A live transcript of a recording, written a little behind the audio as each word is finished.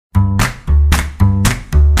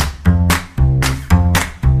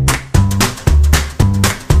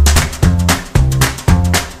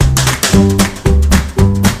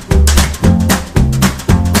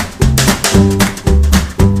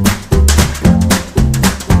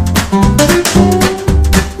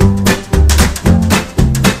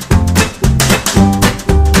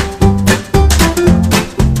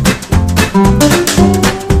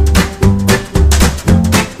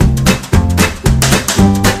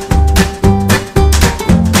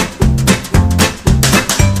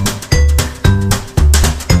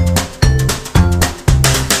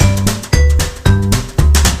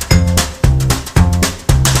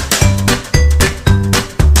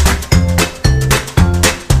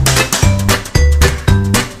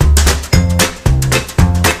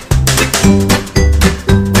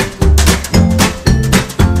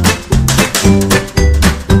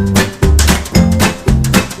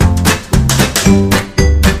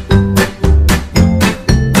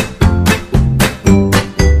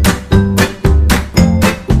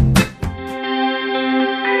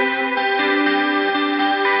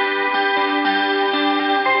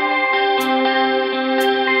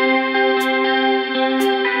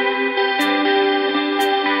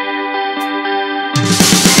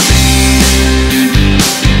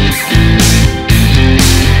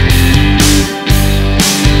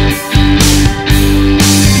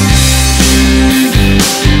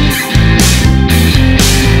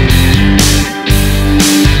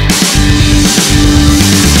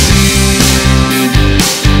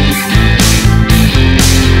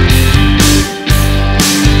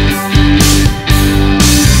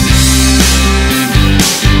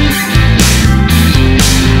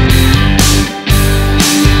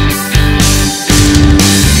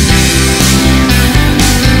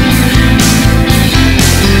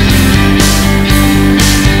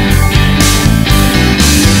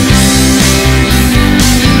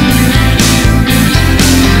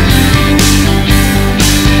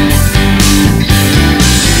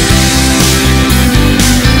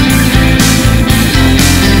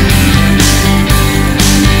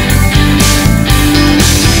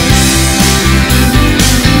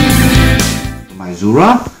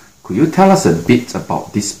Laura, could you tell us a bit about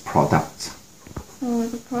this product? So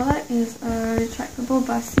the product is a retractable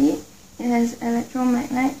bus seat. It has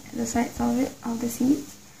electromagnetic at the sides of the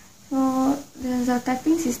seats. So the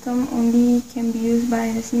tapping system only can be used by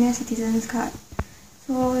the senior citizens card.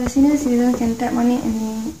 So the senior citizen can tap on it and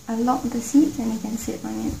they unlock the seats and they can sit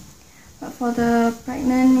on it. But for the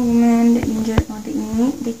pregnant women, the injured or the in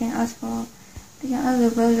need, they can ask the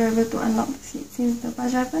bus driver to unlock the seat, since the bus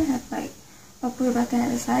driver have like a push button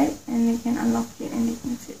at the side and they can unlock it and they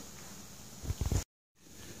can sit.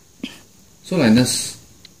 So Linus,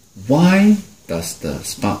 why does the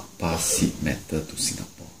smart bus seat matter to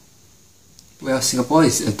Singapore? Well, Singapore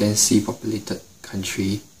is a densely populated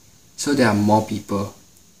country, so there are more people.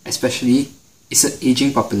 Especially, it's an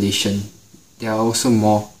aging population. There are also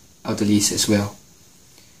more elderlies as well.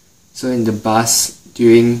 So in the bus,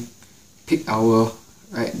 during peak hour,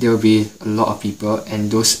 right, there will be a lot of people,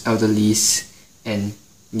 and those elderlies and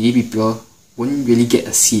needy people won't really get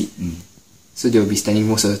a seat. So they will be standing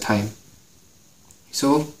most of the time.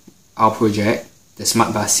 So our project, the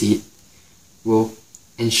smart bus seat, will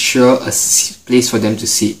ensure a place for them to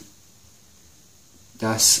sit,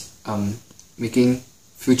 thus making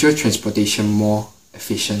future transportation more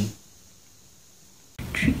efficient.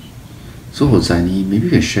 So Hosseini, maybe you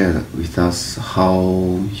can share with us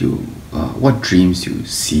what dreams you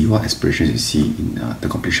see, what aspirations you see in the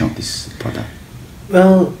completion of this product.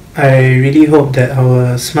 Well, I really hope that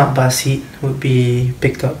our smart bus seat would be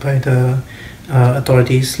picked up by the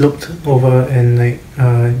authorities, looked over, and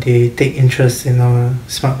they take interest in our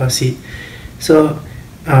smart bus seat. So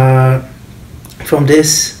from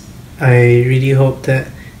this, I really hope that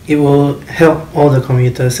it will help all the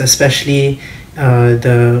commuters, especially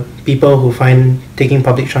the people who find taking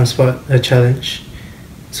public transport a challenge,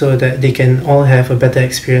 so that they can all have a better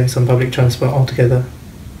experience on public transport altogether.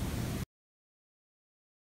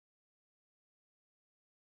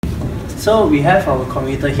 So we have our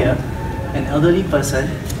commuter here, an elderly person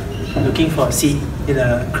looking for a seat in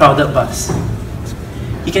a crowded bus.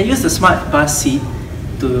 He can use the smart bus seat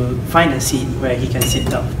to find a seat where he can sit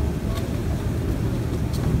down.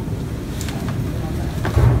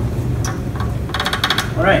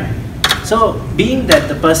 Alright, so being that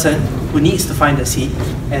the person who needs to find a seat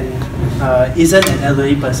and isn't an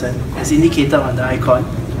elderly person, as indicated on the icon,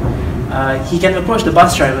 he can approach the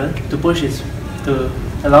bus driver to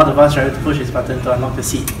allow the bus driver to push his button to unlock the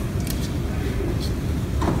seat.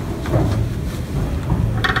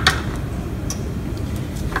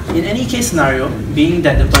 In any case scenario, being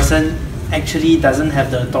that the person actually doesn't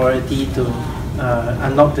have the authority to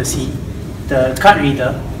unlock the seat, the card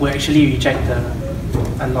reader will actually reject the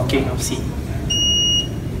unlocking of seat.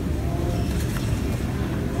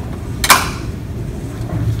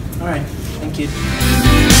 Alright, thank you.